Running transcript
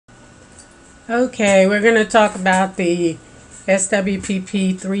Okay, we're going to talk about the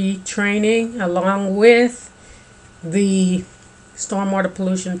SWPP3 training along with the stormwater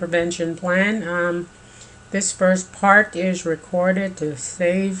pollution prevention plan. This first part is recorded to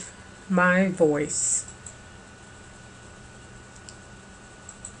save my voice.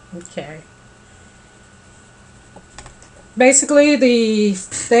 Okay. Basically, the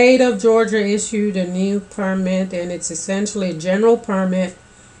state of Georgia issued a new permit, and it's essentially a general permit,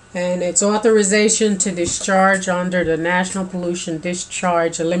 and it's authorization to discharge under the National Pollution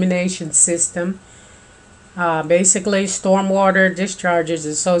Discharge Elimination System. Basically, stormwater discharges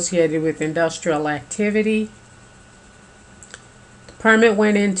associated with industrial activity. The permit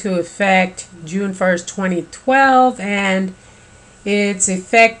went into effect June 1st, 2012, and it's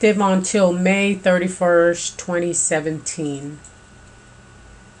effective until May 31st, 2017.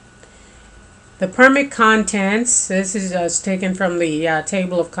 The permit contents, this is taken from the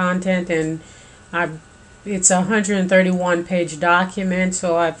table of content, and it's a 131-page document,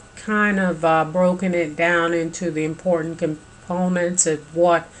 so I've kind of broken it down into the important components of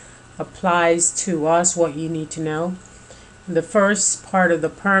what applies to us, what you need to know. The first part of the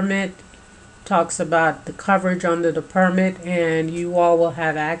permit talks about the coverage under the permit, and you all will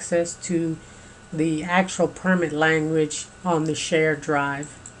have access to the actual permit language on the shared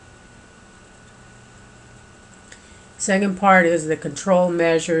drive. Second part is the control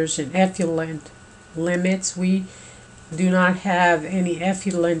measures and effluent limits. We do not have any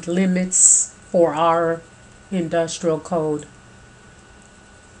effluent limits for our industrial code.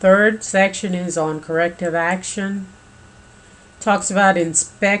 Third section is on corrective action. Talks about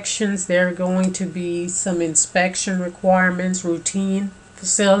inspections. There are going to be some inspection requirements, routine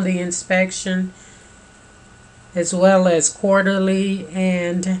facility inspection, as well as quarterly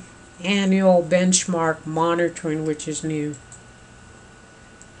and annual benchmark monitoring, which is new.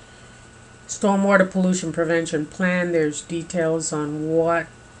 Stormwater pollution prevention plan, there's details on what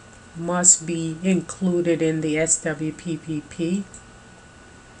must be included in the SWPPP.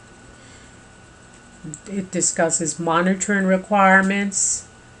 It discusses monitoring requirements,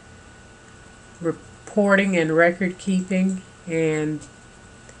 reporting and record keeping, and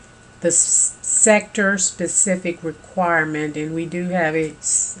the sector specific requirement, and we do have a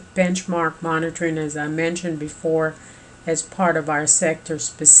benchmark monitoring, as I mentioned before, as part of our sector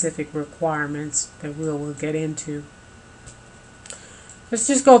specific requirements that we'll get into. Let's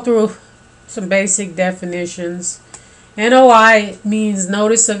just go through some basic definitions. NOI means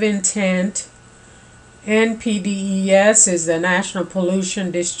notice of intent. NPDES is the National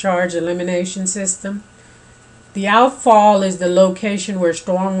Pollution Discharge Elimination System. The outfall is the location where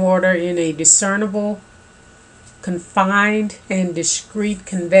stormwater in a discernible, confined, and discrete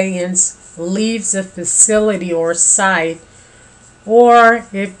conveyance leaves a facility or site, or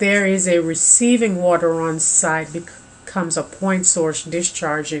if there is a receiving water on site, becomes a point source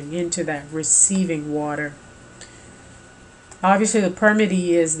discharging into that receiving water. Obviously, the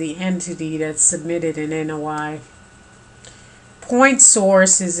permittee is the entity that's submitted an NOI. Point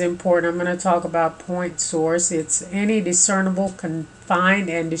source is important. I'm going to talk about point source. It's any discernible, confined,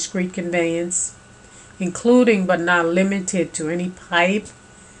 and discrete conveyance, including but not limited to any pipe,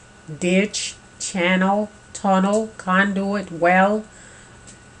 ditch, channel, tunnel, conduit, well,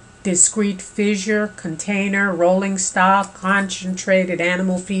 discrete fissure, container, rolling stock, concentrated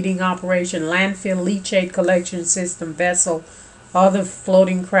animal feeding operation, landfill, leachate collection system, vessel, other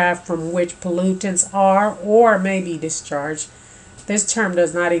floating craft from which pollutants are or may be discharged. This term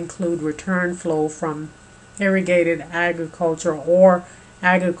does not include return flow from irrigated agriculture or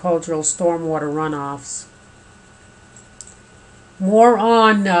agricultural stormwater runoffs. More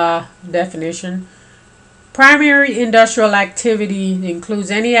on definition. Primary industrial activity includes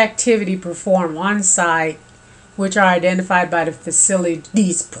any activity performed on site which are identified by the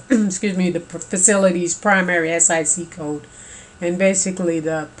facility's the facility's primary SIC code. And basically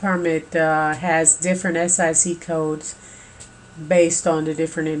the permit has different SIC codes based on the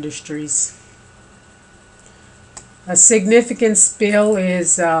different industries. A significant spill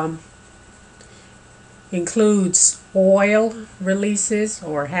is includes oil releases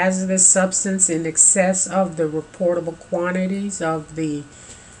or hazardous substance in excess of the reportable quantities of the,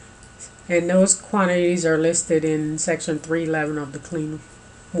 and those quantities are listed in section 311 of the Clean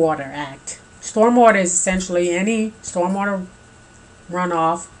Water Act. Stormwater is essentially any stormwater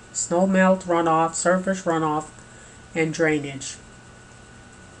runoff, snow melt runoff, surface runoff, and drainage.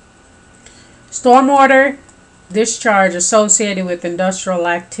 Stormwater discharge associated with industrial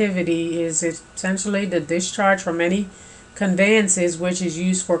activity is essentially the discharge from any conveyances which is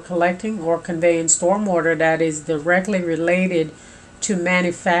used for collecting or conveying stormwater that is directly related to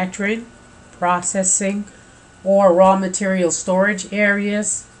manufacturing, processing or raw material storage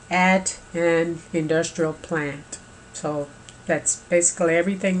areas at an industrial plant. So that's basically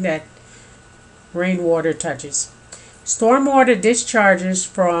everything that rainwater touches. Stormwater discharges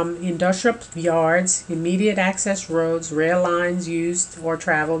from industrial yards, immediate access roads, rail lines used or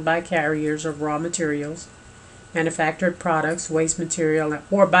traveled by carriers of raw materials, manufactured products, waste material,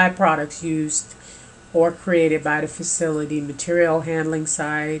 or byproducts used or created by the facility, material handling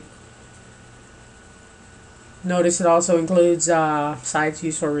site. Notice it also includes sites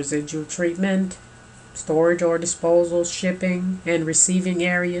used for residual treatment, storage or disposal, shipping and receiving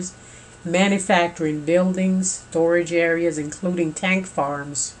areas, manufacturing buildings, storage areas, including tank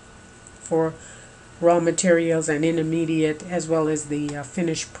farms for raw materials and intermediate, as well as the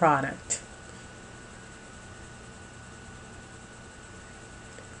finished product.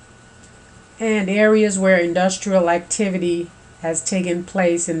 And areas where industrial activity has taken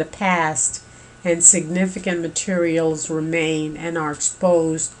place in the past and significant materials remain and are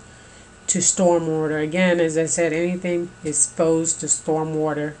exposed to stormwater. Again, as I said, anything exposed to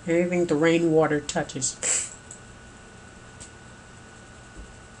stormwater, anything the rainwater touches.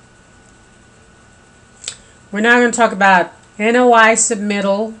 We're now going to talk about NOI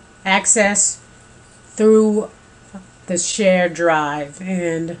submittal, access through the shared drive,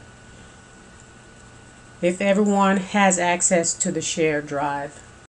 and if everyone has access to the shared drive.